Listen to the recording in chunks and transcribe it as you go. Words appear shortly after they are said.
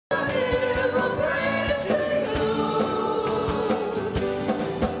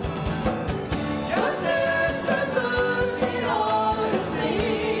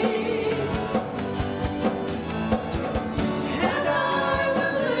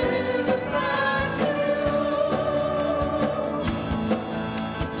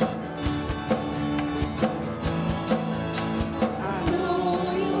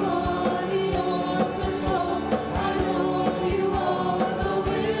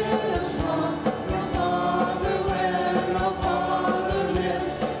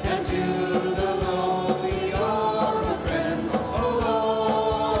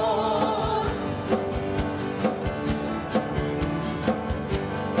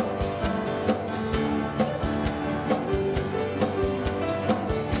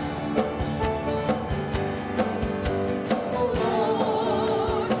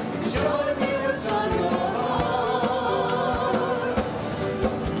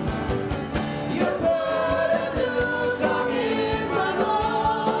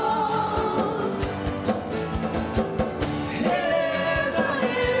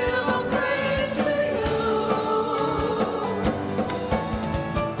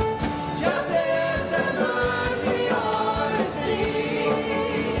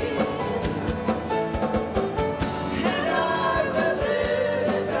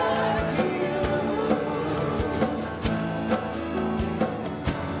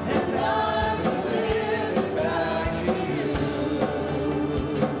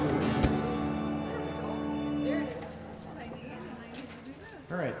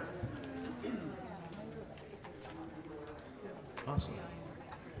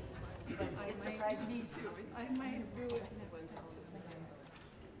But it surprised me too. I might do it next time.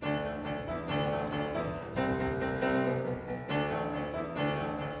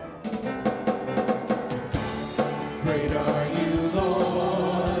 Great are you,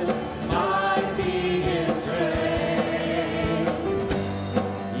 Lord, mighty in strength.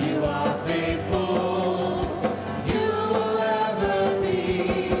 You are faithful, you will ever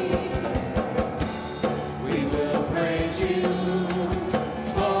be. We will praise you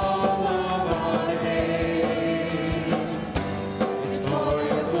all of our days. Extol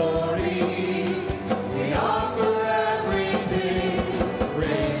your glory, we offer everything.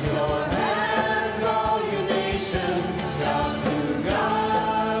 Raise your hands, all you nations, shout to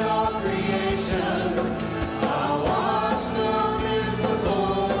God, all creation. How awesome is the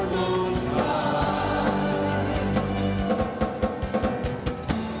Lord Most High.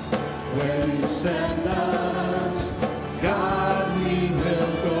 Where you send us, God, we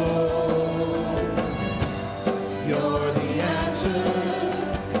will go. You're the answer,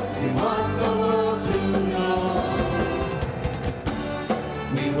 we want the world to know.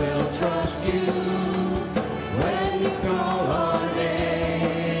 We will trust you when you call our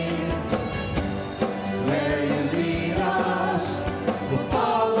name. Where you lead us, we'll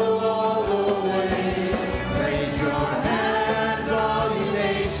follow all the way. Raise your hands, all you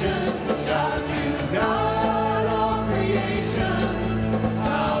nations, shout to God, all creation.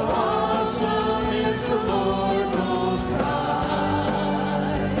 How awesome is the Lord Most High.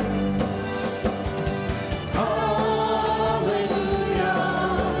 Hallelujah,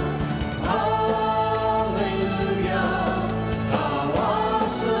 hallelujah. How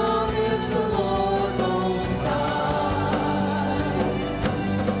awesome is the Lord Most High.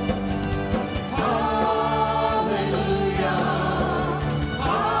 Hallelujah,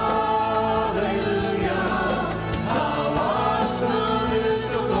 hallelujah. How awesome is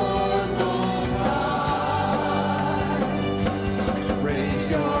the Lord Most High. Raise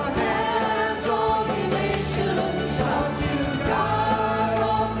your hands, all you nations, shout to God,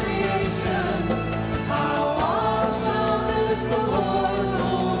 all creation. How awesome is the Lord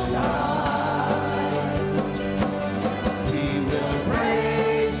Most High. We will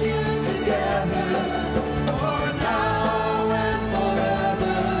praise you together, for now and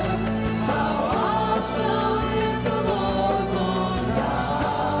forever. How awesome is the Lord Most High.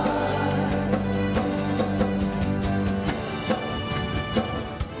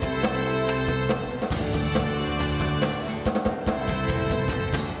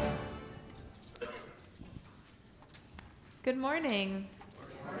 Good morning.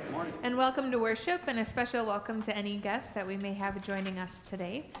 And welcome to worship, and a special welcome to any guests that we may have joining us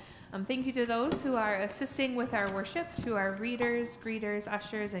today. Thank you to those who are assisting with our worship, to our readers, greeters,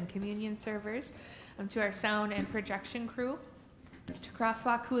 ushers, and communion servers, to our sound and projection crew, to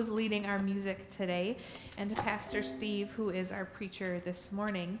Crosswalk, who is leading our music today, and to Pastor Steve, who is our preacher this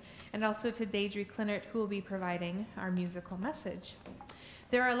morning, and also to Deidre Clinert, who will be providing our musical message.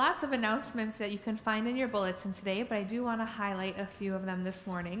 There are lots of announcements that you can find in your bulletin today, but I do want to highlight a few of them this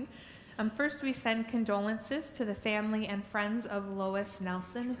morning. First, we send condolences to the family and friends of Lois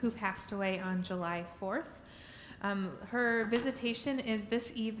Nelson, who passed away on July 4th. Her visitation is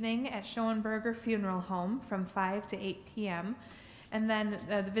this evening at Schoenberger Funeral Home from 5 to 8 p.m. And then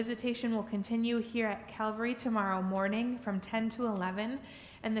the visitation will continue here at Calvary tomorrow morning from 10 to 11,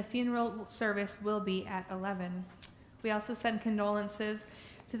 and the funeral service will be at 11. We also send condolences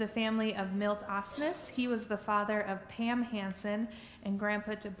to the family of Milt Osnes. He was the father of Pam Hansen and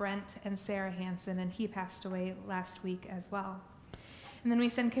grandpa to Brent and Sarah Hansen, and he passed away last week as well. And then we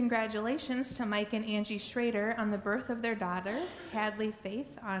send congratulations to Mike and Angie Schrader on the birth of their daughter, Hadley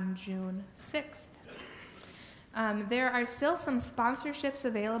Faith, on June 6th. There are still some sponsorships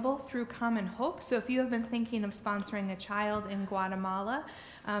available through Common Hope, so if you have been thinking of sponsoring a child in Guatemala,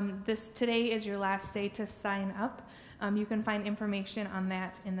 today is your last day to sign up. You can find information on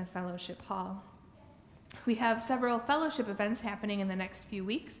that in the fellowship hall. We have several fellowship events happening in the next few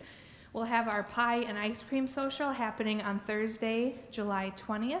weeks. We'll have our pie and ice cream social happening on Thursday, July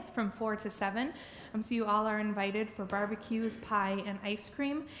 20th from 4 to 7. So you all are invited for barbecues, pie, and ice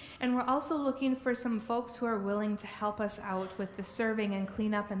cream. And we're also looking for some folks who are willing to help us out with the serving and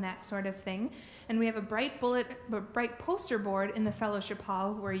cleanup and that sort of thing. And we have a bright poster board in the fellowship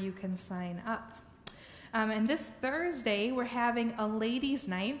hall where you can sign up. And this Thursday, we're having a ladies'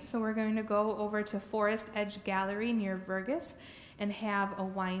 night, so we're going to go over to Forest Edge Gallery near Vergas and have a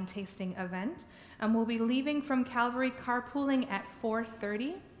wine tasting event. We'll be leaving from Calvary carpooling at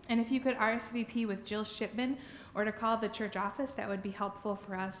 4:30, and if you could RSVP with Jill Shipman or to call the church office, that would be helpful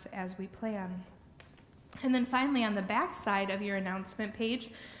for us as we plan. And then finally, on the back side of your announcement page,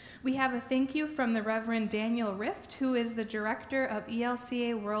 We have a thank you from the Reverend Daniel Rift, who is the director of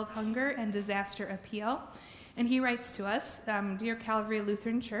ELCA World Hunger and Disaster Appeal. And he writes to us, Dear Calvary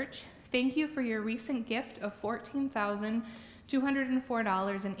Lutheran Church, thank you for your recent gift of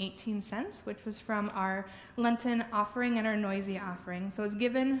 $14,204.18, which was from our Lenten offering and our Noisy offering. So it's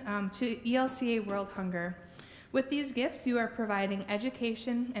given to ELCA World Hunger. With these gifts, you are providing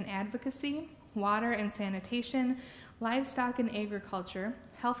education and advocacy, water and sanitation, livestock and agriculture,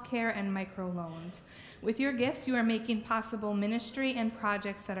 healthcare, and microloans. With your gifts, you are making possible ministry and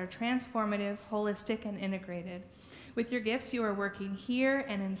projects that are transformative, holistic, and integrated. With your gifts, you are working here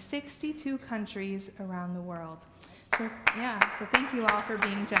and in 62 countries around the world. So thank you all for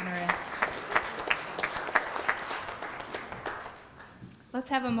being generous. Let's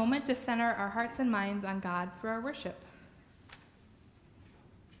have a moment to center our hearts and minds on God for our worship.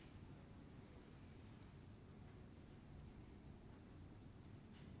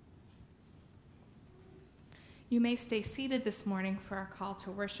 You may stay seated this morning for our call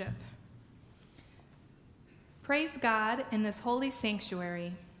to worship. Praise God in this holy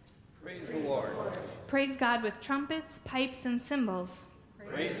sanctuary. Praise the Lord. Praise God with trumpets, pipes, and cymbals.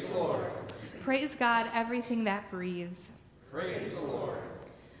 Praise the Lord. Praise God, everything that breathes. Praise the Lord.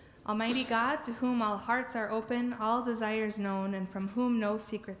 Almighty God, to whom all hearts are open, all desires known, and from whom no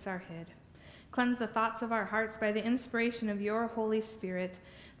secrets are hid. Cleanse the thoughts of our hearts by the inspiration of your Holy Spirit,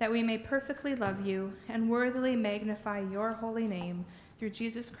 that we may perfectly love you and worthily magnify your holy name through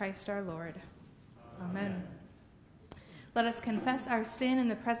Jesus Christ our Lord. Amen. Let us confess our sin in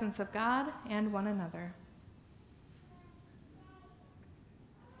the presence of God and one another.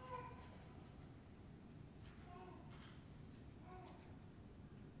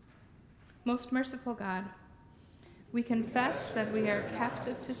 Most merciful God, we confess that we are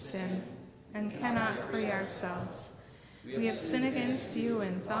captive to sin and cannot free ourselves. We have sinned against you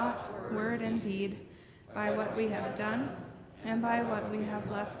in thought, word, and deed, by what we have done and by what we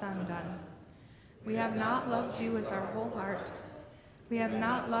have left undone. We have not loved you with our whole heart. We have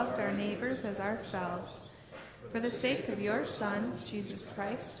not loved our neighbors as ourselves. For the sake of your Son, Jesus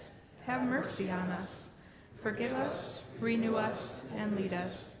Christ, have mercy on us. Forgive us, renew us, and lead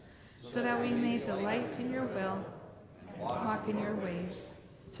us, so that we may delight in your will and walk in your ways,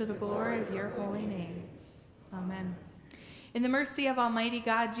 to the glory of your holy name. Amen. In the mercy of Almighty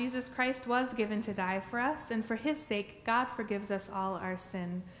God, Jesus Christ was given to die for us, and for his sake, God forgives us all our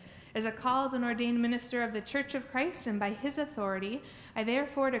sin. As a called and ordained minister of the Church of Christ, and by his authority, I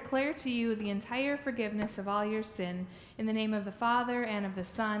therefore declare to you the entire forgiveness of all your sin, in the name of the Father, and of the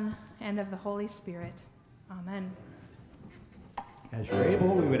Son, and of the Holy Spirit. Amen. As you're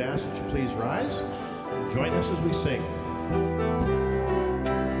able, we would ask that you please rise and join us as we sing.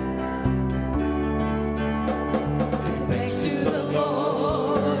 Thanks to the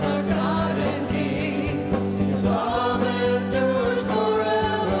Lord, our God and King. His love endures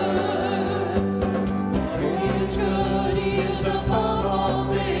forever. For he is good, he is above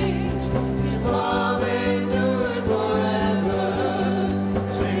all things. His love endures forever.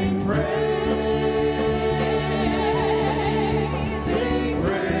 Sing praise, sing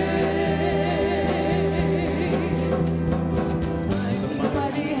praise.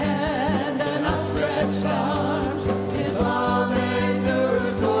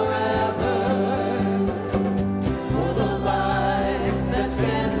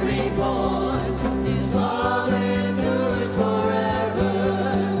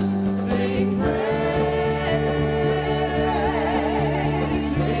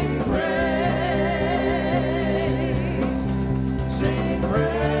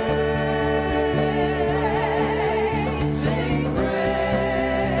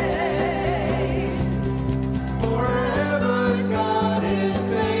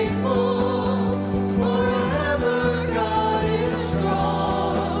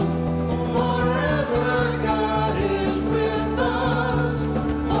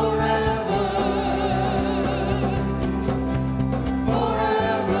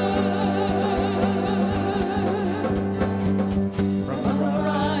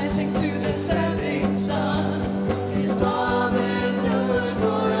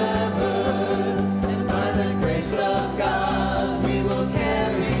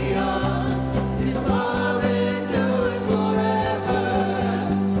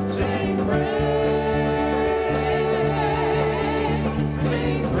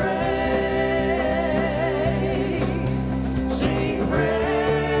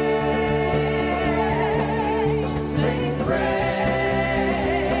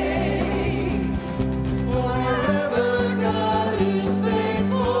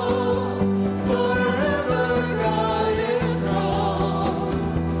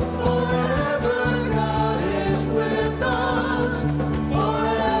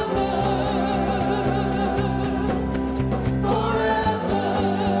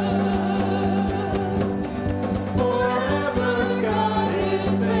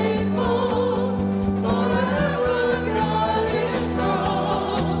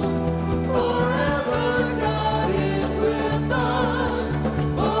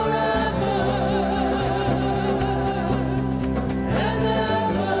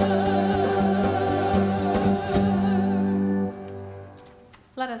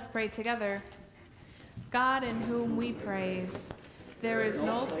 pray together. God, in whom we praise, there is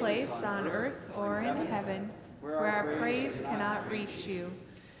no place on earth or in heaven where our praise cannot reach you.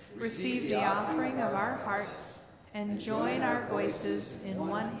 Receive the offering of our hearts and join our voices in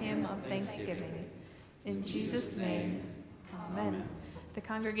one hymn of thanksgiving. In Jesus' name, amen. The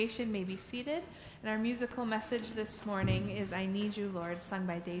congregation may be seated, and our musical message this morning is I Need You, Lord, sung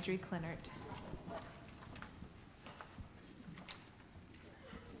by Deidre Clinert.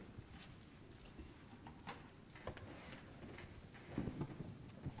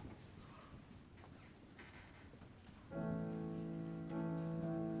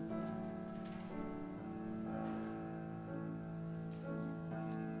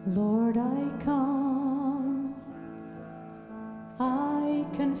 Lord, I come, I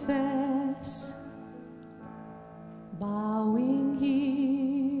confess, bowing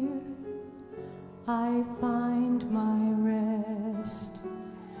here, I find my rest.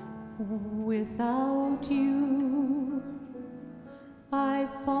 Without you, I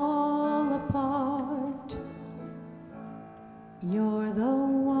fall apart. You're the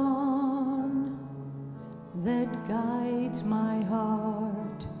one that guides my heart.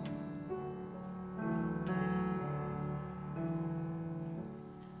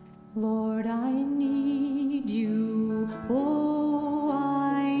 Lord, I need you, oh,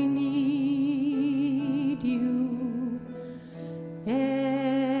 I need you.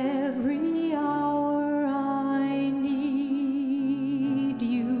 Every hour I need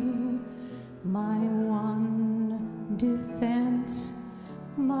you, my one defense,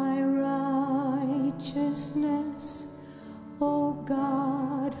 my righteousness. Oh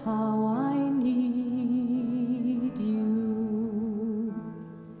God, how I need you.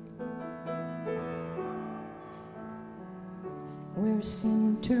 Where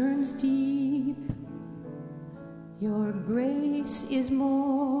sin turns deep, your grace is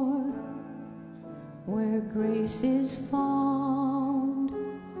more. Where grace is found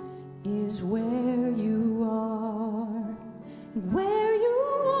is where you are. And where you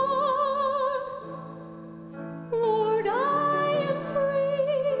are, Lord, I am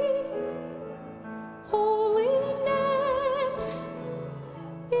free. Holiness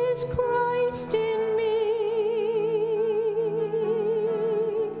is Christ in me.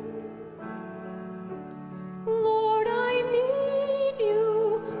 Lord, I need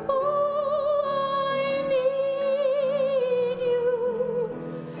you. Oh, I need you.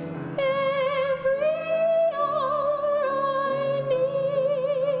 Every hour I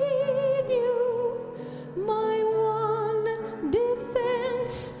need you. My one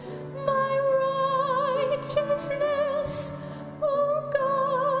defense, my righteousness. Oh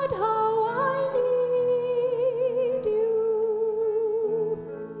God, how I need you.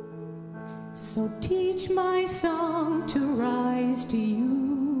 So teach my song to rise to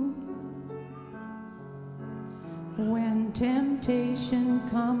you. When temptation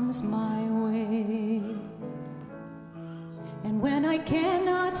comes my way, and when I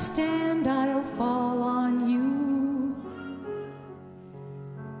cannot stand, I'll fall on you.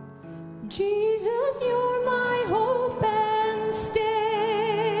 Jesus, you're my hope and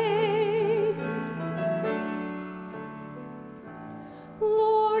stay.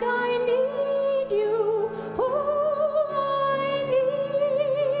 Lord, I need you. Oh, I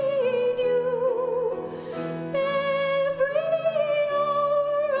need you. Every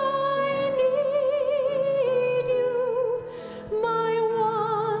hour I need you. My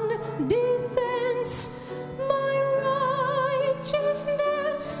one defense, my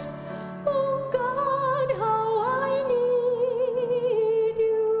righteousness. Oh God, how I need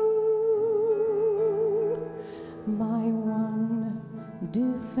you. My one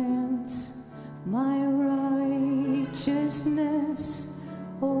defense, my righteousness.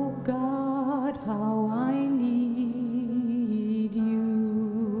 Oh God, how I need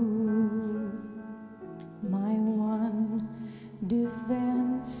you. My one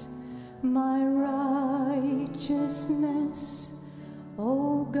defense, my righteousness.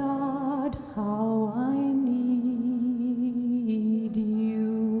 Oh God, how I need you.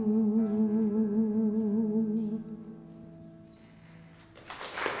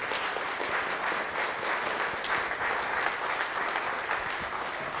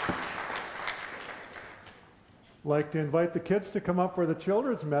 Like to invite the kids to come up for the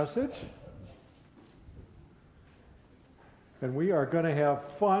children's message. And we are going to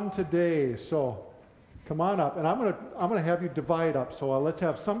have fun today. So come on up. And I'm going to have you divide up. So let's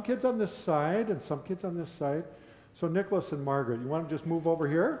have some kids on this side and some kids on this side. So Nicholas and Margaret, you want to just move over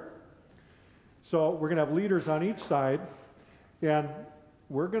here? So we're going to have leaders on each side. And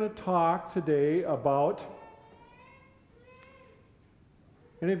we're going to talk today about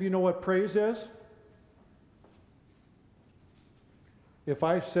Any of you know what praise is? If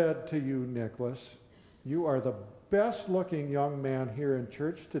I said to you, Nicholas, you are the best looking young man here in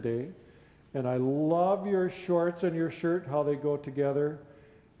church today, and I love your shorts and your shirt, how they go together,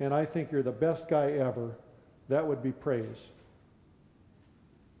 and I think you're the best guy ever, that would be praise.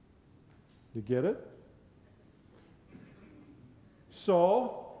 You get it?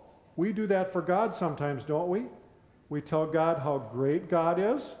 So, we do that for God sometimes, don't we? We tell God how great God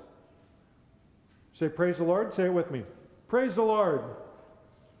is. Say, praise the Lord. Say it with me. Praise the Lord.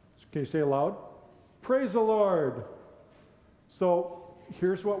 Can you say it loud? Praise the Lord. So,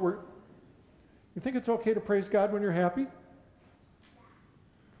 here's what you think it's okay to praise God when you're happy?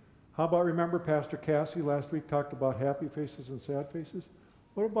 How about, remember Pastor Cassie last week talked about happy faces and sad faces?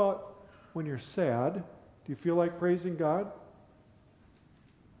 What about when you're sad? Do you feel like praising God?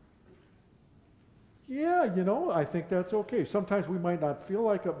 Yeah, I think that's okay. Sometimes we might not feel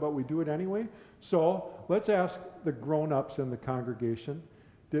like it, but we do it anyway. So let's ask the grown-ups in the congregation.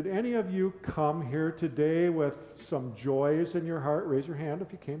 Did any of you come here today with some joys in your heart? Raise your hand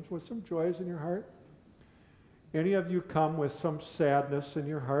if you came with some joys in your heart. Any of you come with some sadness in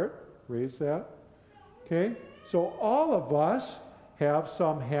your heart? Raise that. Okay? So all of us have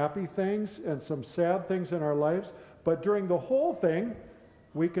some happy things and some sad things in our lives, but during the whole thing,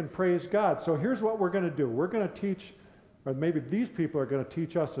 we can praise God. So here's what we're going to do. We're going to teach, or maybe these people are going to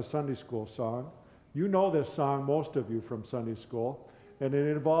teach us a Sunday school song. You know this song, most of you from Sunday school, and it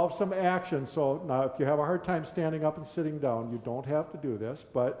involves some action. So now if you have a hard time standing up and sitting down, you don't have to do this,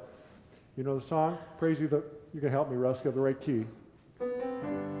 but you know the song? Praise you, you can help me, Russ, get the right key.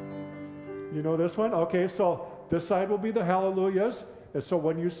 You know this one? Okay, so this side will be the hallelujahs, and so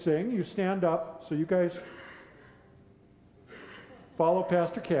when you sing, you stand up. So you guys follow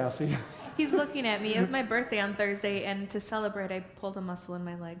Pastor Cassie. He's looking at me. It was my birthday on Thursday, and to celebrate, I pulled a muscle in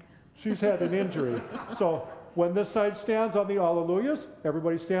my leg. She's had an injury. So when this side stands on the hallelujahs,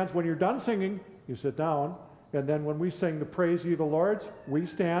 everybody stands. When you're done singing, you sit down. And then when we sing the Praise Ye the Lord's, we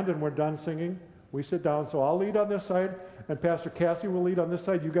stand and we're done singing. We sit down. So I'll lead on this side, and Pastor Cassie will lead on this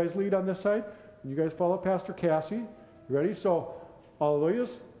side. You guys lead on this side, and you guys follow Pastor Cassie. You ready? So,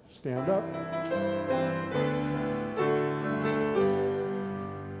 hallelujahs, stand up.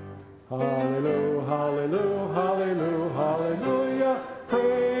 Hallelujah, hallelujah, hallelujah, hallelujah.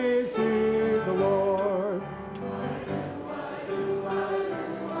 Praise ye the Lord.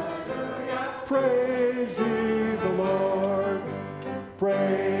 Praise ye the Lord.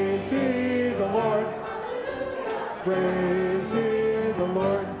 Praise ye the Lord. Praise ye the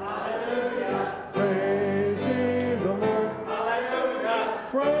Lord. Praise ye the Lord.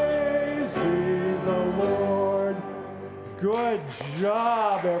 Praise ye the Lord. Good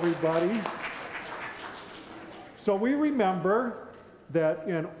job, everybody. So we remember that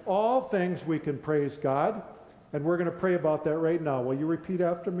in all things we can praise God, and we're going to pray about that right now. Will you repeat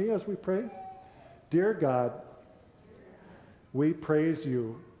after me as we pray? Dear God, we praise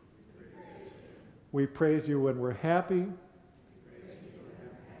you. We praise you when we're happy.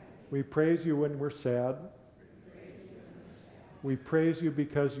 We praise you when we're sad. We praise you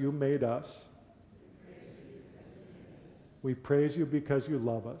because you made us. We praise you because you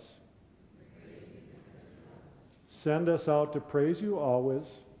love us. Send us out to praise you always.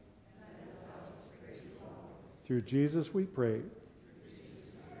 Through Jesus we pray.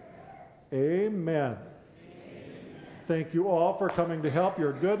 Amen. Thank you all for coming to help.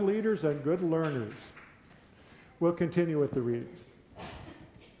 You're good leaders and good learners. We'll continue with the readings.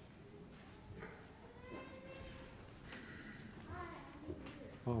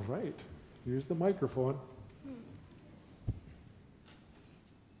 All right. Here's the microphone.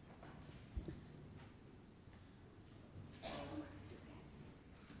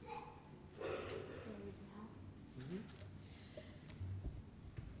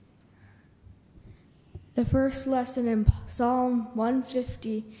 The first lesson in Psalm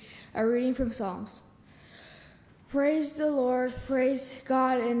 150, a reading from Psalms. Praise the Lord, praise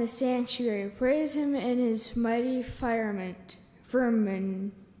God in the sanctuary, praise him in his mighty firmament.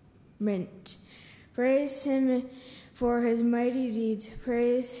 Praise him for his mighty deeds,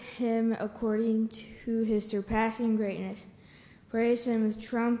 praise him according to his surpassing greatness. Praise him with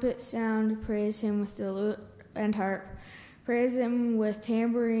trumpet sound, praise him with the lute and harp, praise him with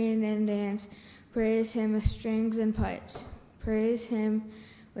tambourine and dance, praise him with strings and pipes. Praise him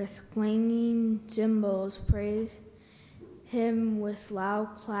with clanging cymbals. Praise him with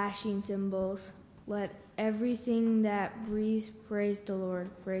loud clashing cymbals. Let everything that breathes praise the Lord.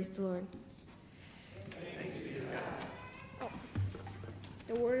 Praise the Lord. Thanks be to God.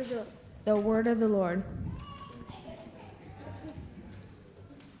 The word of the Lord.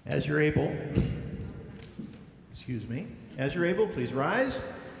 As you're able, as you're able, please rise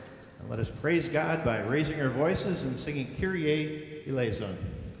and let us praise God by raising our voices and singing Kyrie eleison.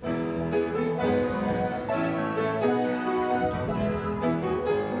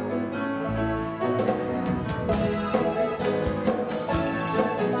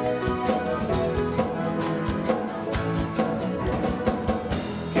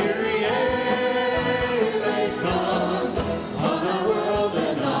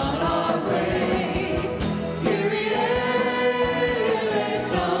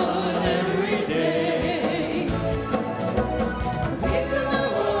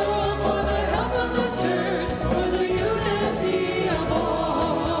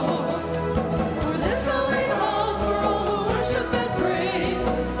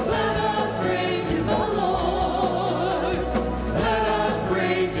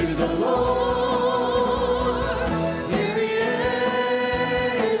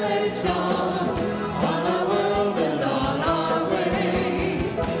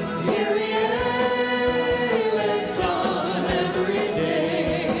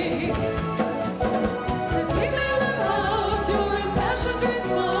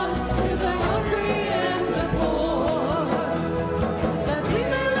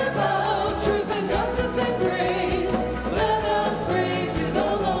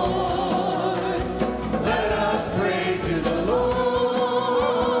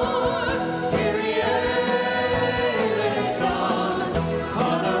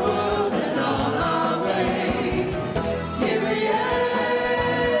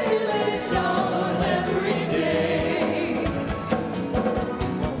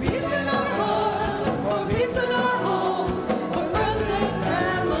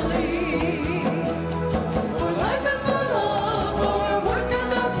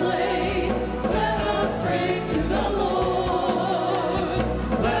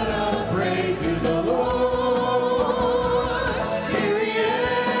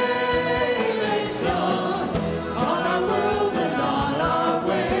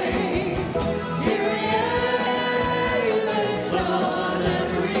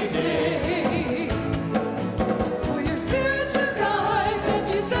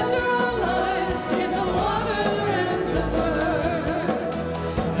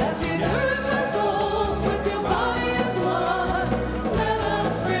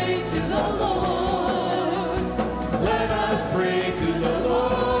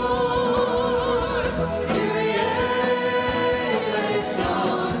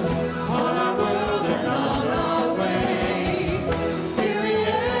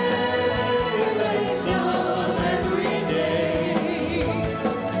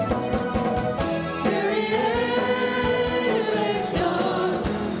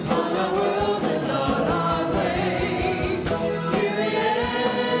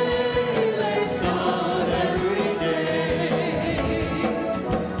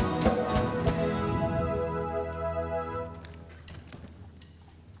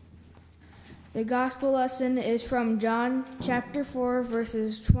 The gospel lesson is from John chapter 4,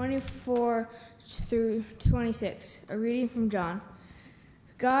 verses 24 through 26. A reading from John.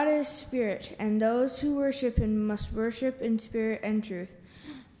 God is spirit, and those who worship him must worship in spirit and truth.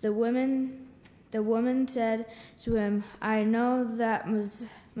 The woman said to him, I know that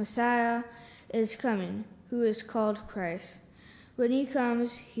Messiah is coming, who is called Christ. When he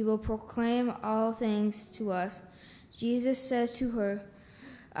comes, he will proclaim all things to us. Jesus said to her,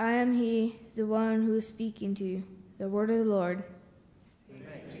 I am he, the one who is speaking to you. The word of the Lord.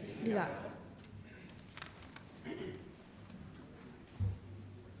 Thanks be to God.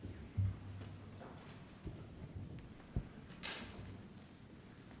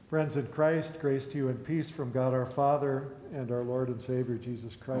 Friends in Christ, grace to you and peace from God our Father and our Lord and Savior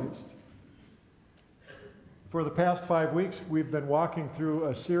Jesus Christ. For the past 5 weeks, we've been walking through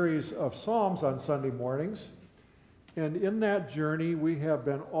a series of Psalms on Sunday mornings. And in that journey, we have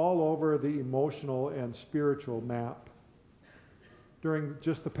been all over the emotional and spiritual map. During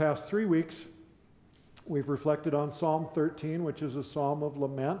just the past 3 weeks, we've reflected on Psalm 13, which is a psalm of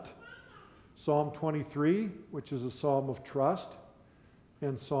lament, Psalm 23, which is a psalm of trust,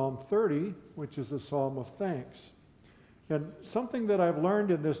 and Psalm 30, which is a psalm of thanks. And something that I've learned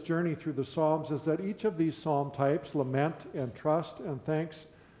in this journey through the Psalms is that each of these psalm types, lament and trust and thanks,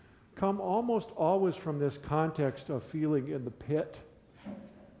 come almost always from this context of feeling in the pit.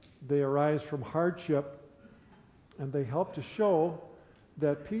 They arise from hardship, and they help to show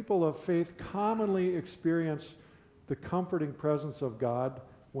that people of faith commonly experience the comforting presence of God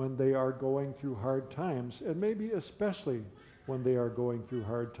when they are going through hard times, and maybe especially when they are going through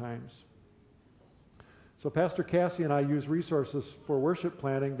hard times. So Pastor Cassie and I use resources for worship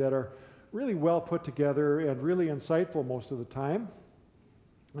planning that are really well put together and really insightful most of the time.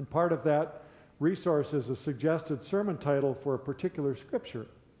 And part of that resource is a suggested sermon title for a particular scripture.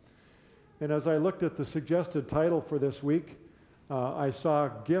 And as I looked at the suggested title for this week, I saw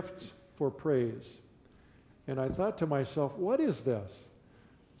Gifts for Praise. And I thought to myself, what is this?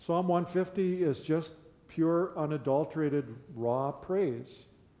 Psalm 150 is just pure, unadulterated, raw praise.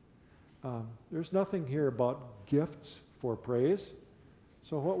 There's nothing here about gifts for praise.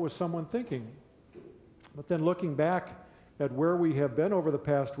 So what was someone thinking? But then looking back at where we have been over the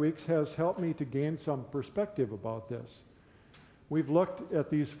past weeks has helped me to gain some perspective about this. We've looked at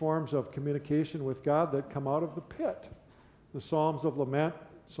these forms of communication with God that come out of the pit. The Psalms of Lament,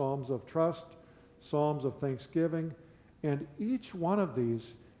 Psalms of Trust, Psalms of Thanksgiving, and each one of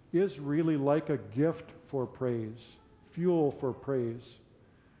these is really like a gift for praise, fuel for praise.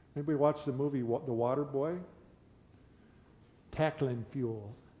 Anybody watch the movie The Water Boy? Tackling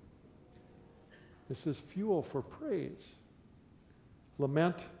fuel. This is fuel for praise.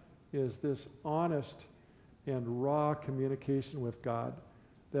 Lament is this honest and raw communication with God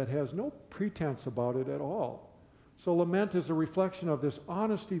that has no pretense about it at all. So lament is a reflection of this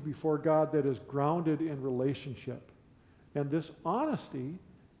honesty before God that is grounded in relationship. And this honesty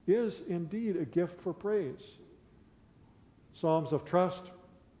is indeed a gift for praise. Psalms of trust,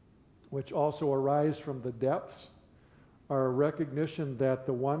 which also arise from the depths, are a recognition that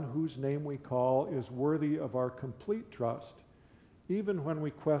the one whose name we call is worthy of our complete trust, even when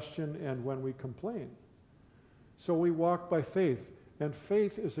we question and when we complain. So we walk by faith, and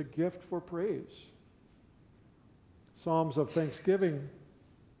faith is a gift for praise. Psalms of thanksgiving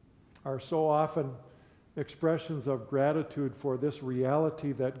are so often expressions of gratitude for this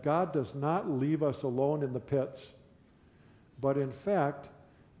reality that God does not leave us alone in the pits, but in fact,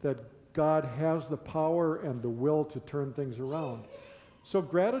 that God has the power and the will to turn things around. So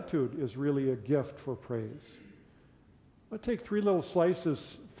gratitude is really a gift for praise. I'll take three little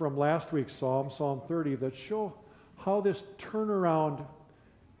slices from last week's Psalm, Psalm 30, that show how this turnaround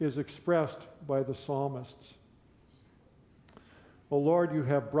is expressed by the psalmists. O Lord, you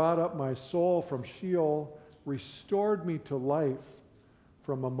have brought up my soul from Sheol, restored me to life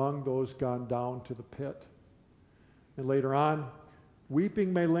from among those gone down to the pit. And later on,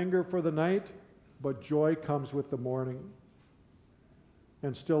 weeping may linger for the night, but joy comes with the morning.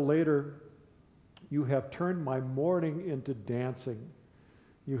 And still later, you have turned my mourning into dancing.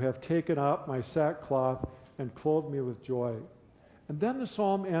 You have taken up my sackcloth and clothed me with joy. And then the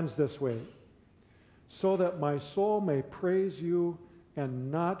psalm ends this way: so that my soul may praise you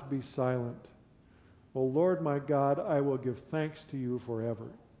and not be silent. O Lord my God, I will give thanks to you forever.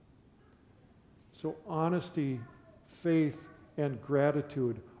 So honesty, faith, and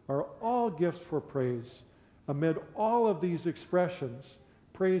gratitude are all gifts for praise. Amid all of these expressions,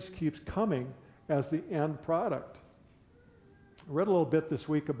 praise keeps coming as the end product. I read a little bit this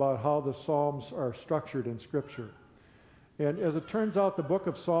week about how the Psalms are structured in Scripture. And as it turns out, the book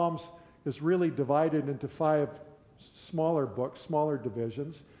of Psalms is really divided into 5 smaller books, smaller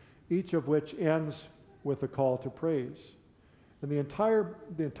divisions, each of which ends with a call to praise. And the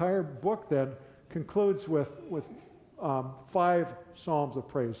entire book then concludes with 5 psalms of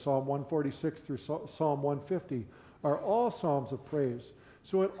praise. Psalm 146 through Psalm 150 are all psalms of praise.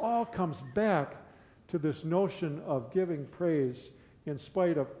 So it all comes back to this notion of giving praise in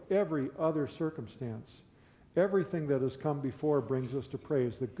spite of every other circumstance. Everything that has come before brings us to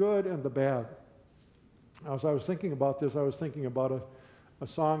praise, the good and the bad. As I was thinking about this, I was thinking about a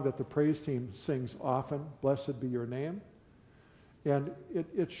song that the praise team sings often, Blessed Be Your Name. And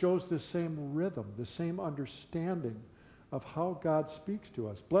it shows the same rhythm, the same understanding of how God speaks to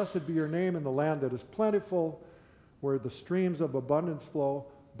us. Blessed be your name in the land that is plentiful, where the streams of abundance flow.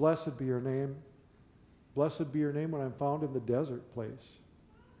 Blessed be your name. Blessed be your name when I'm found in the desert place.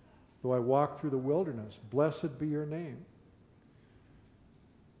 Though I walk through the wilderness, blessed be your name.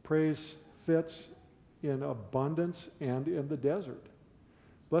 Praise fits in abundance and in the desert.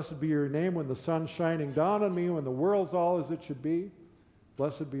 Blessed be your name when the sun's shining down on me, when the world's all as it should be.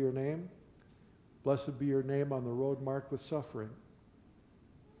 Blessed be your name. Blessed be your name on the road marked with suffering.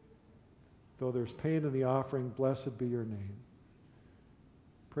 Though there's pain in the offering, blessed be your name.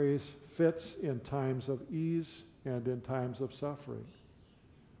 Praise fits in times of ease and in times of suffering.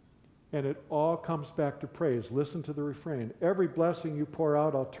 And it all comes back to praise. Listen to the refrain. Every blessing you pour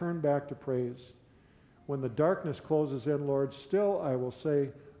out, I'll turn back to praise. When the darkness closes in, Lord, still I will say,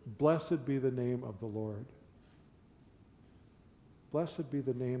 blessed be the name of the Lord. Blessed be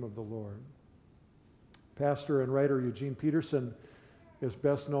the name of the Lord. Pastor and writer Eugene Peterson is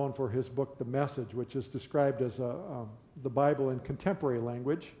best known for his book, The Message, which is described as the Bible in contemporary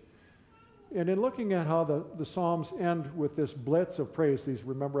language. And in looking at how the Psalms end with this blitz of praise,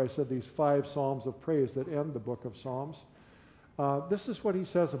 remember I said these 5 Psalms of praise that end the book of Psalms, this is what he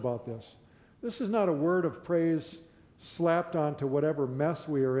says about this. This is not a word of praise slapped onto whatever mess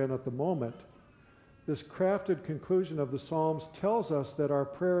we are in at the moment. This crafted conclusion of the Psalms tells us that our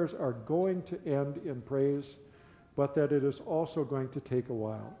prayers are going to end in praise, but that it is also going to take a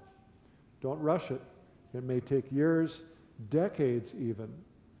while. Don't rush it. It may take years, decades even,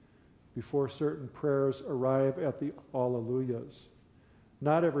 before certain prayers arrive at the Alleluias.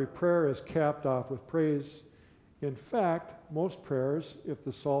 Not every prayer is capped off with praise. In fact, most prayers, if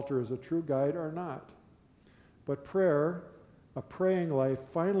the Psalter is a true guide, are not. But prayer, a praying life,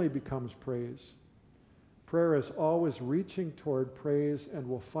 finally becomes praise. Prayer is always reaching toward praise and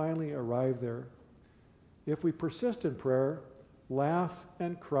will finally arrive there. If we persist in prayer, laugh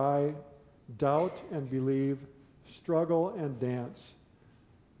and cry, doubt and believe, struggle and dance,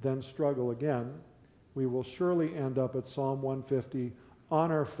 then struggle again, we will surely end up at Psalm 150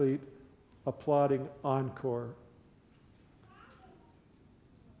 on our feet, applauding encore.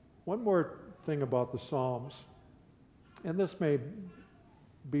 One more thing about the Psalms, and this may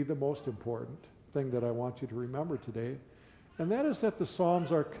be the most important thing that I want you to remember today, and that is that the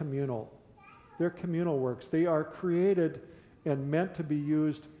Psalms are communal. They're communal works. They are created and meant to be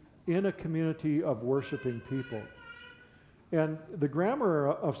used in a community of worshiping people. And the grammar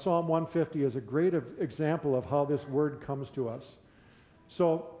of Psalm 150 is a great example of how this word comes to us.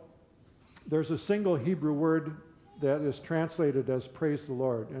 So there's a single Hebrew word that is translated as praise the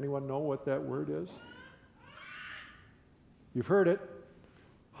Lord. Anyone know what that word is? You've heard it.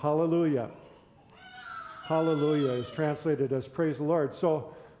 Hallelujah. Hallelujah is translated as praise the Lord.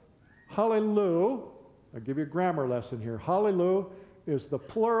 So hallelujah, I'll give you a grammar lesson here. Hallelujah is the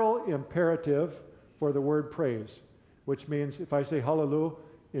plural imperative for the word praise, which means if I say hallelujah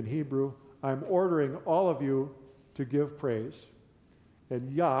in Hebrew, I'm ordering all of you to give praise.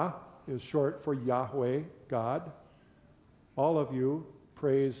 And Yah is short for Yahweh, God. All of you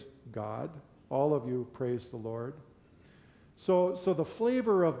praise God. All of you praise the Lord. So the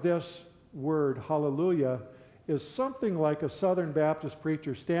flavor of this word, hallelujah, is something like a Southern Baptist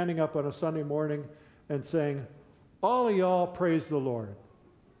preacher standing up on a Sunday morning and saying, all of y'all praise the Lord.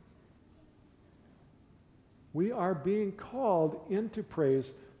 We are being called into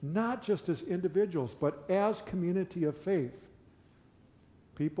praise, not just as individuals, but as community of faith.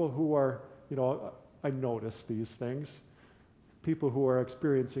 People who are, I notice these things. People who are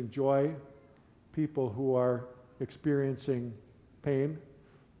experiencing joy, people who are experiencing pain.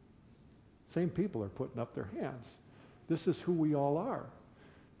 Same people are putting up their hands. This is who we all are.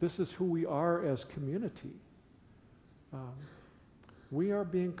 This is who we are as community. We are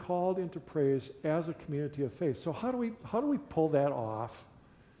being called into praise as a community of faith. So how do we pull that off?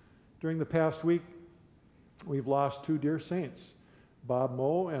 During the past week, we've lost 2 dear saints, Bob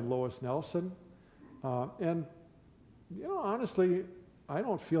Moe and Lois Nelson. And honestly, I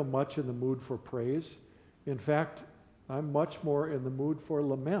don't feel much in the mood for praise. In fact, I'm much more in the mood for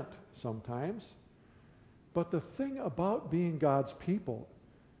lament sometimes. But the thing about being God's people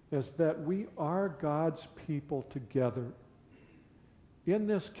is that we are God's people together. In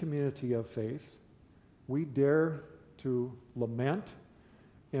this community of faith, we dare to lament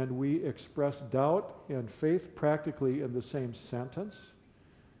and we express doubt and faith practically in the same sentence.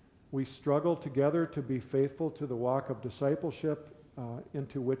 We struggle together to be faithful to the walk of discipleship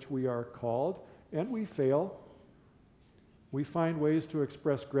into which we are called, and we fail. We find ways to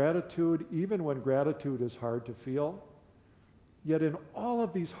express gratitude even when gratitude is hard to feel. Yet in all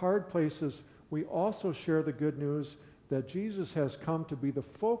of these hard places, we also share the good news that Jesus has come to be the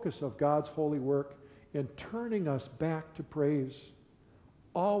focus of God's holy work in turning us back to praise,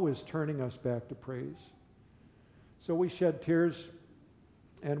 always turning us back to praise. So we shed tears,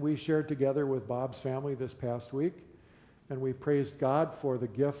 and we shared together with Bob's family this past week, and we praised God for the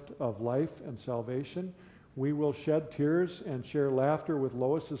gift of life and salvation. We will shed tears and share laughter with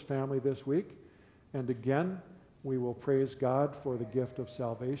Lois's family this week, and again, we will praise God for the gift of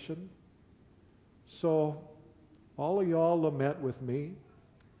salvation. So all of y'all lament with me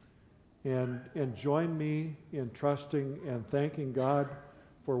and join me in trusting and thanking God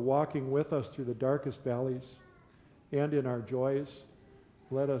for walking with us through the darkest valleys and in our joys.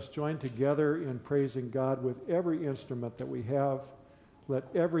 Let us join together in praising God with every instrument that we have. Let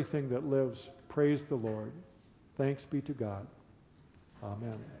everything that lives praise the Lord. Thanks be to God.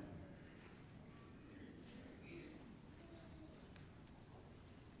 Amen.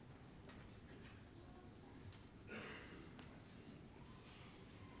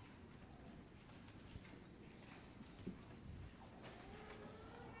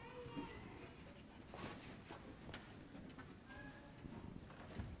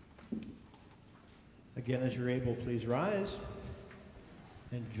 Again, as you're able, please rise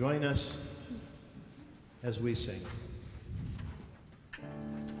and join us as we sing.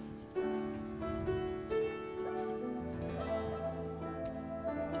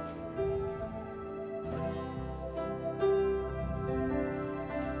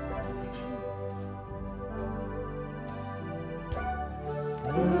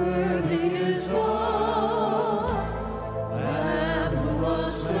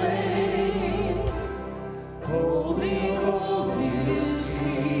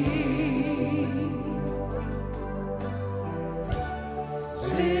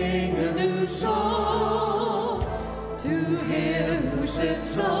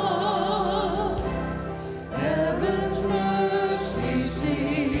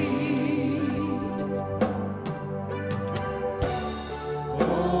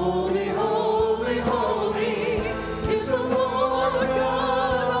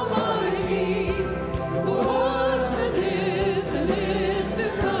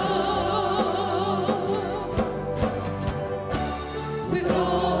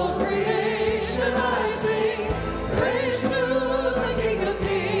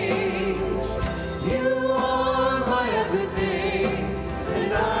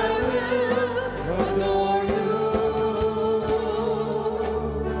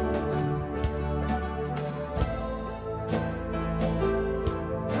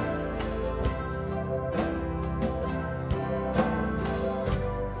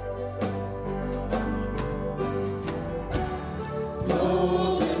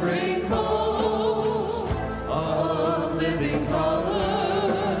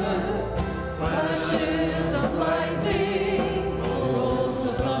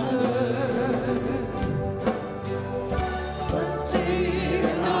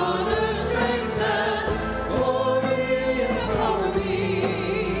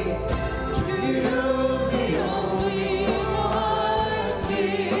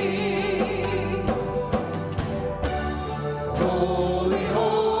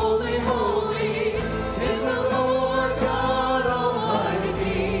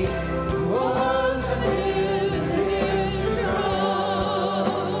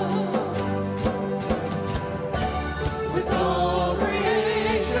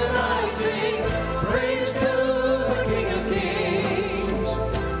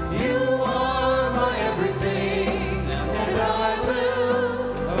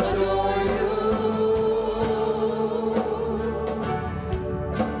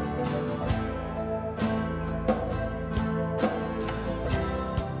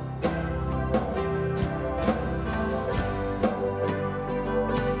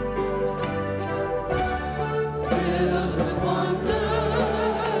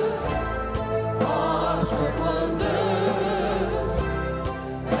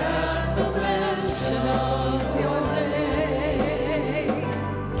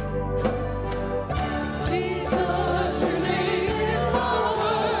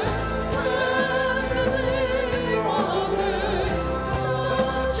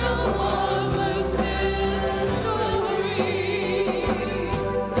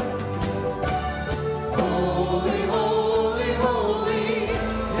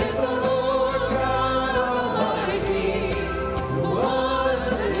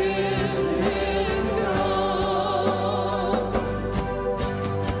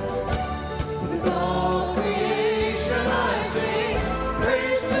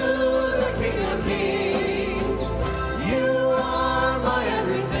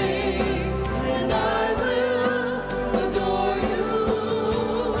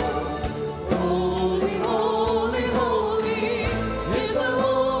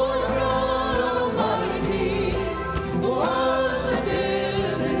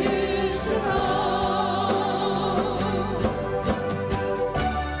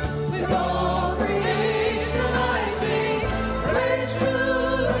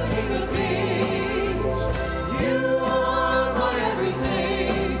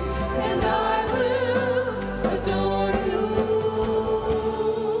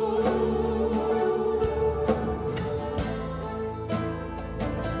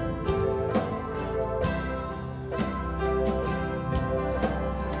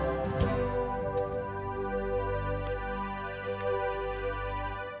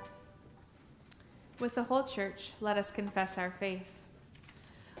 With the whole church, let us confess our faith.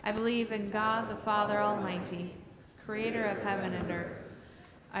 I believe in God, the Father Almighty, creator of heaven and earth.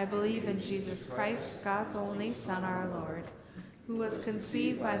 I believe in Jesus Christ, God's only Son, our Lord, who was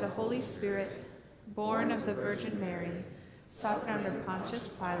conceived by the Holy Spirit, born of the Virgin Mary, suffered under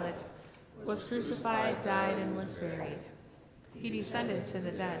Pontius Pilate, was crucified, died, and was buried. He descended to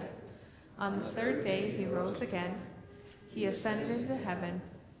the dead. On the third day he rose again. He ascended into heaven.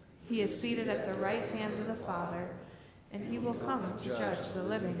 He is seated at the right hand of the Father, and he will come to judge the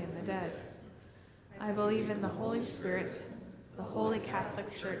living and the dead. I believe in the Holy Spirit, the Holy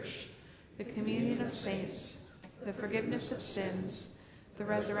Catholic Church, the communion of saints, the forgiveness of sins, the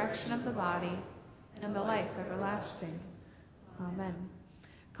resurrection of the body, and the life everlasting. Amen.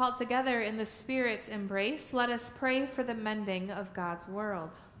 Called together in the Spirit's embrace, let us pray for the mending of God's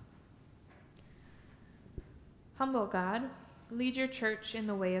world. Humble God, lead your church in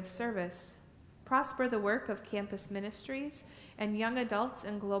the way of service. Prosper the work of campus ministries and young adults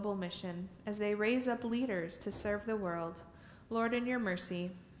in global mission as they raise up leaders to serve the world. Lord, in your mercy.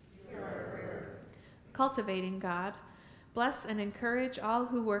 Cultivating God, bless and encourage all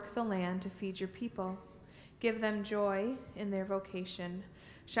who work the land to feed your people. Give them joy in their vocation.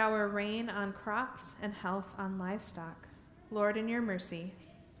 Shower rain on crops and health on livestock. Lord, in your mercy.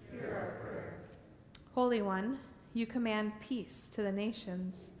 Holy One, you command peace to the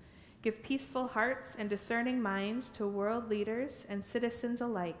nations. Give peaceful hearts and discerning minds to world leaders and citizens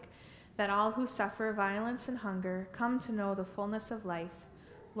alike, that all who suffer violence and hunger come to know the fullness of life.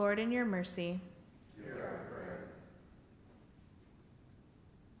 Lord, in your mercy.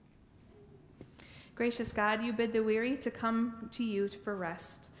 Gracious God, you bid the weary to come to you for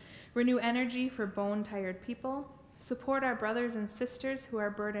rest. Renew energy for bone-tired people. Support our brothers and sisters who are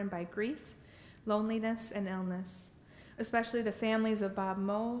burdened by grief, loneliness, and illness, especially the families of Bob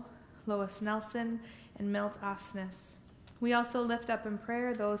Moe, Lois Nelson, and Milt Osnes. We also lift up in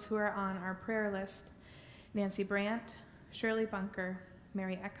prayer those who are on our prayer list: Nancy Brandt, Shirley Bunker,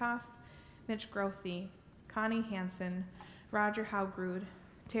 Mary Eckhoff, Mitch Grothe, Connie Hansen, Roger Haugrud,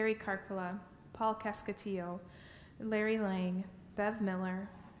 Terry Karkala, Paul Cascatillo, Larry Lang, Bev Miller,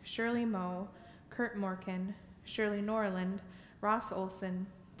 Shirley Moe, Kurt Morkin, Shirley Norland, Ross Olson,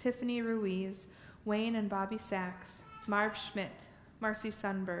 Tiffany Ruiz, Wayne and Bobby Sachs, Marv Schmidt, Marcy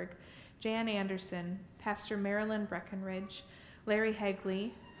Sundberg, Jan Anderson, Pastor Marilyn Breckenridge, Larry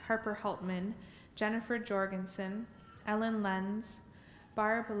Hegley, Harper Hultman, Jennifer Jorgensen, Ellen Lenz,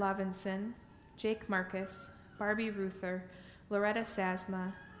 Barb Levinson, Jake Marcus, Barbie Ruther, Loretta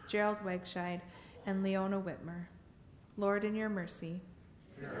Sasma, Gerald Wegscheid, and Leona Whitmer. Lord, in your mercy.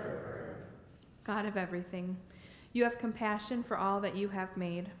 God of everything, you have compassion for all that you have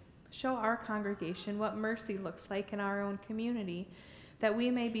made. Show our congregation what mercy looks like in our own community, that we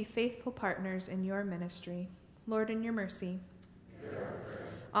may be faithful partners in your ministry. Lord, in your mercy.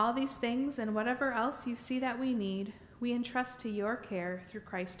 All these things and whatever else you see that we need, we entrust to your care through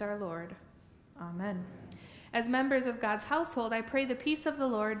Christ our Lord. Amen. As members of God's household, I pray the peace of the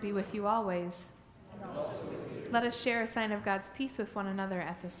Lord be with you always. Let us share a sign of God's peace with one another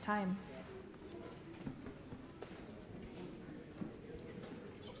at this time.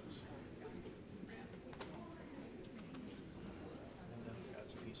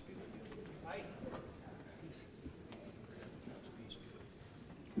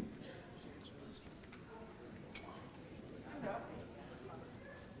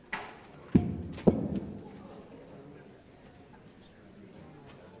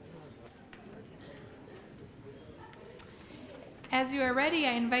 As you are ready,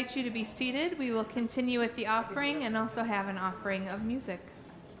 I invite you to be seated. We will continue with the offering and also have an offering of music.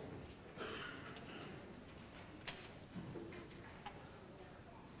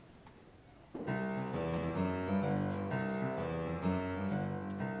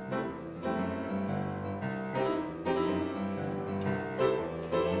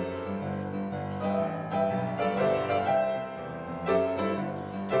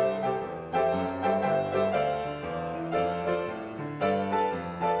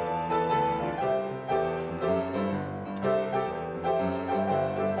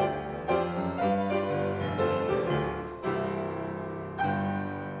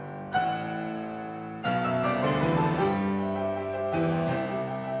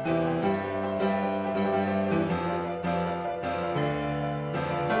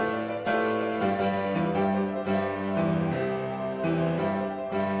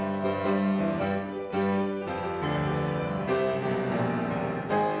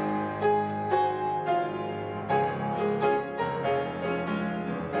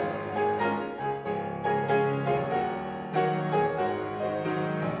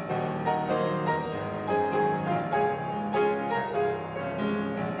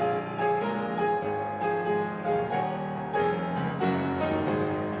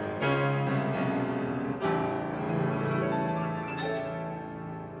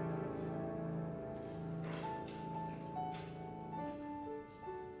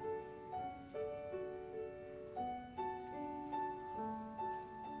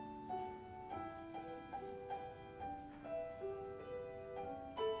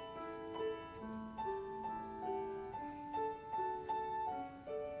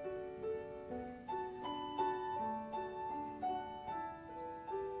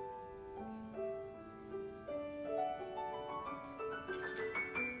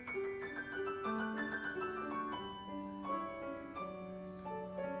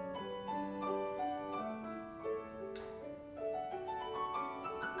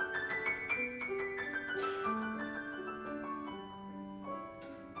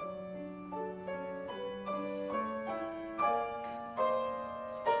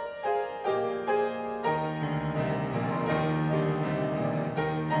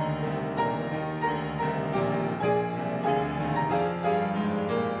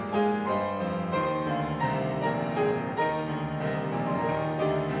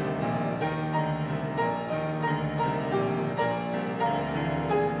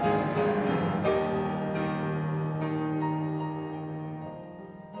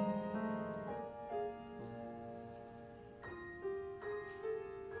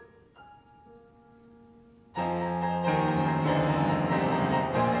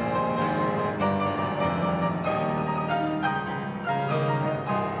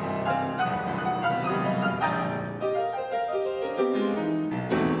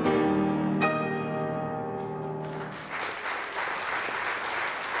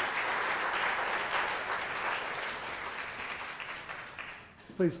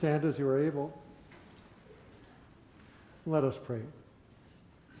 Please stand as you are able. Let us pray.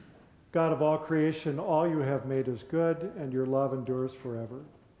 God of all creation, all you have made is good, and your love endures forever.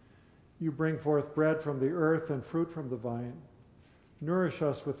 You bring forth bread from the earth and fruit from the vine. Nourish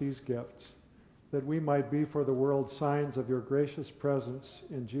us with these gifts, that we might be for the world signs of your gracious presence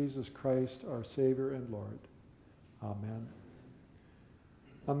in Jesus Christ, our Savior and Lord. Amen.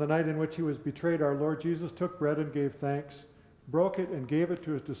 On the night in which he was betrayed, our Lord Jesus took bread and gave thanks, broke it and gave it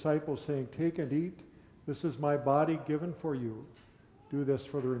to his disciples, saying, "Take and eat. This is my body given for you. Do this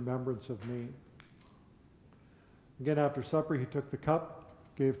for the remembrance of me." Again, after supper, he took the cup,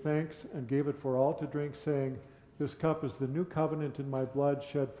 gave thanks, and gave it for all to drink, saying, "This cup is the new covenant in my blood,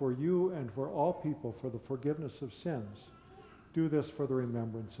 shed for you and for all people for the forgiveness of sins. Do this for the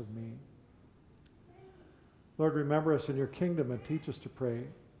remembrance of me." Lord, remember us in your kingdom and teach us to pray.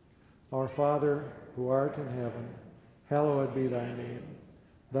 Our Father, who art in heaven, hallowed be thy name.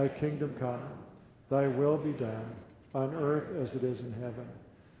 Thy kingdom come, thy will be done, on earth as it is in heaven.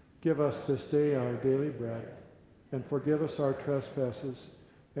 Give us this day our daily bread, and forgive us our trespasses,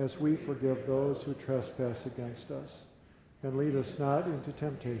 as we forgive those who trespass against us. And lead us not into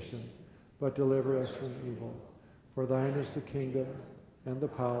temptation, but deliver us from evil. For thine is the kingdom, and the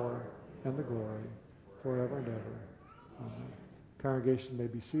power, and the glory, forever and ever. Amen. Congregation may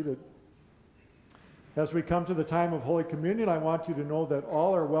be seated. As we come to the time of Holy Communion, I want you to know that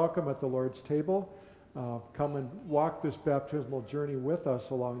all are welcome at the Lord's table. Come and walk this baptismal journey with us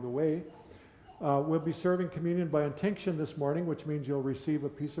along the way. We'll be serving communion by intinction this morning, which means you'll receive a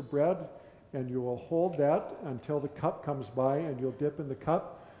piece of bread and you will hold that until the cup comes by, and you'll dip in the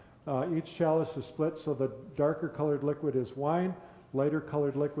cup. Each chalice is split, so the darker colored liquid is wine, lighter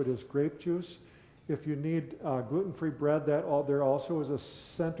colored liquid is grape juice. If you need gluten-free bread, there also is a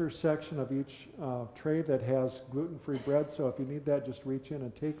center section of each tray that has gluten-free bread, so if you need that, just reach in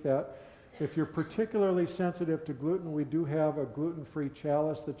and take that. If you're particularly sensitive to gluten, we do have a gluten-free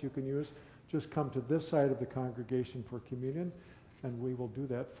chalice that you can use. Just come to this side of the congregation for communion, and we will do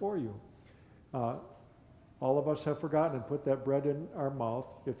that for you. All of us have forgotten and put that bread in our mouth.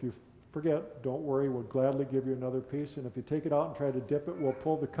 If you forget, don't worry, we'll gladly give you another piece, and if you take it out and try to dip it, we'll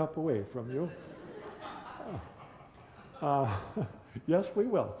pull the cup away from you. Yes, we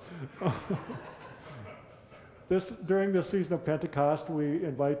will. During this season of Pentecost, we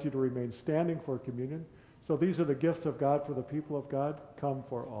invite you to remain standing for communion. So these are the gifts of God for the people of God. Come,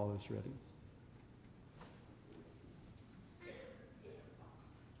 for all is ready.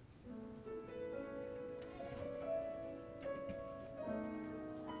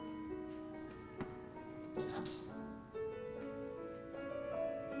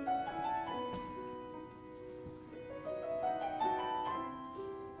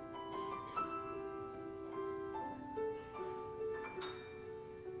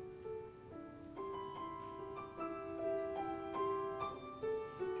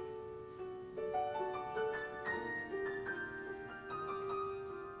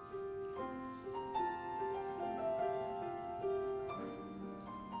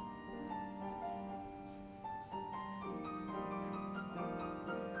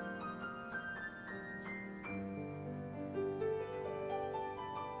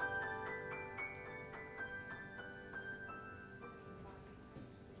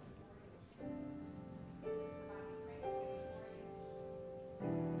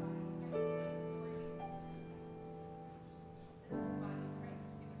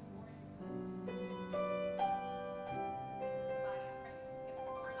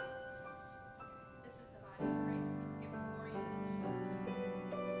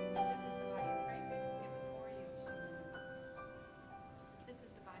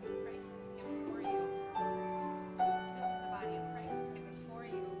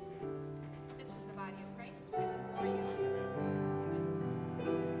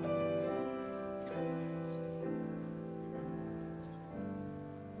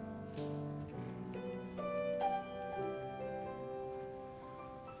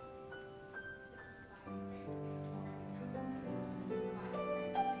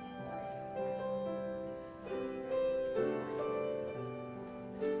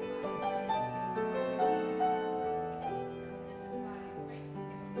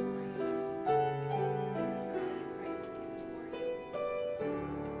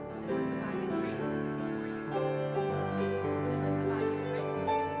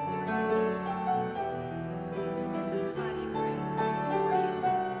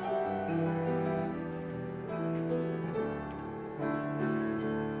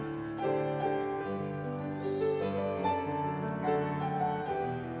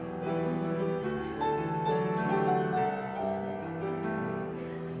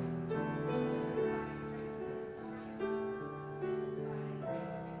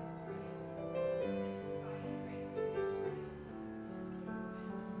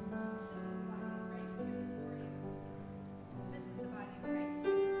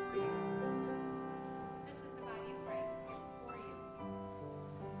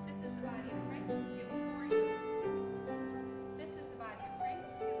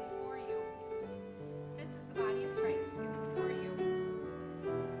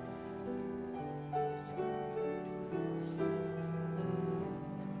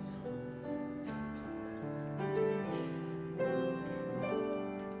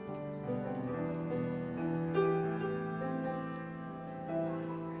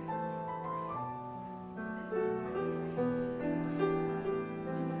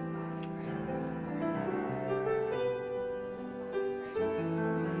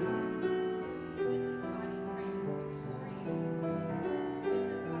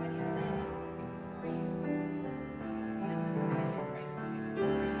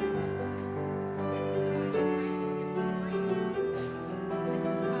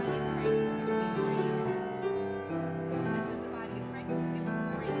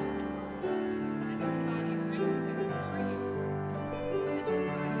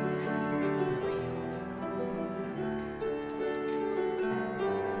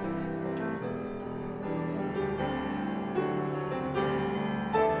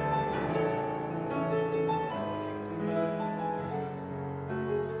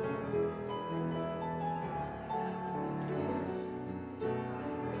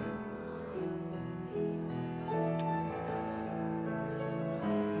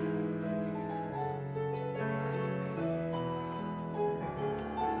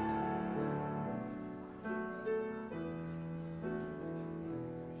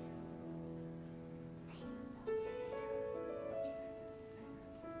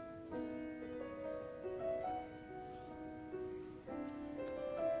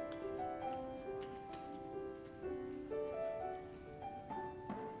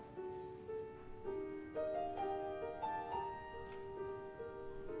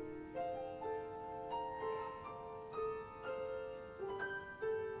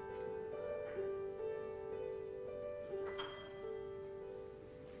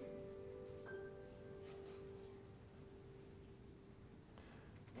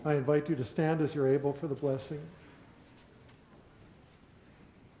 I invite you to stand as you're able for the blessing.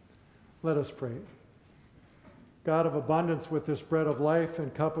 Let us pray. God of abundance, with this bread of life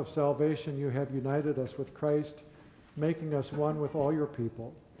and cup of salvation, you have united us with Christ, making us one with all your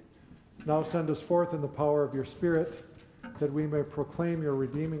people. Now send us forth in the power of your Spirit, that we may proclaim your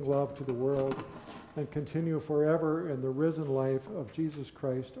redeeming love to the world and continue forever in the risen life of Jesus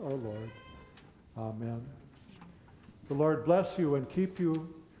Christ our Lord. Amen. The Lord bless you and keep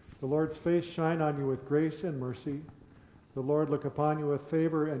you. The Lord's face shine on you with grace and mercy. The Lord look upon you with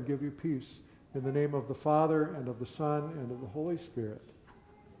favor and give you peace. In the name of the Father, and of the Son, and of the Holy Spirit.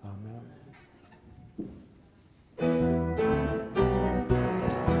 Amen.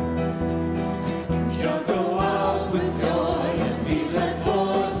 We shall go out with joy and be led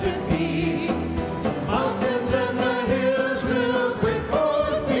forth with peace. The mountains and the hills will break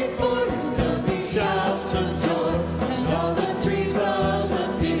forth before you. There'll be shouts of joy, and all the trees of the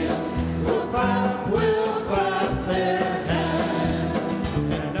field will clap their hands.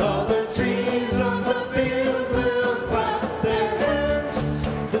 And all the trees of the field will clap their hands.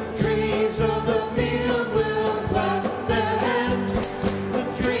 The trees of the field will clap their hands. The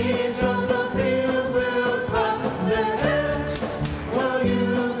trees of the field will clap their hands. While you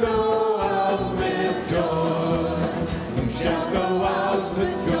go out with joy, you shall go out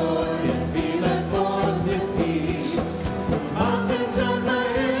with joy and be led forth with peace. The mountains and the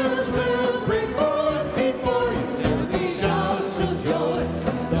hills will break forth before you. There'll be shouts of joy,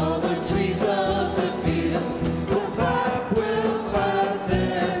 and all the trees of the field will clap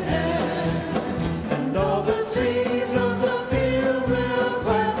their hands. And all the trees of the field will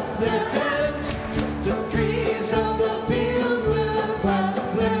clap their hands. The trees of the field will clap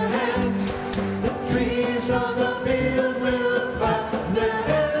their hands. The trees of the field will clap their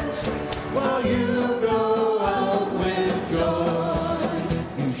hands. While you go out with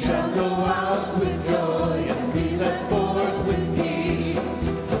joy, you shall go out with joy and be led forth with peace.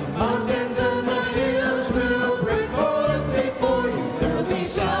 The mountains and the hills will break forth before you. There'll be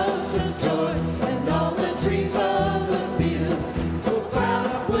shouts of joy, and all the trees of the field will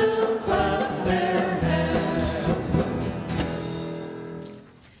clap their hands.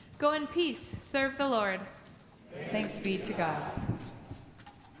 Go in peace. Serve the Lord. Thanks be to God.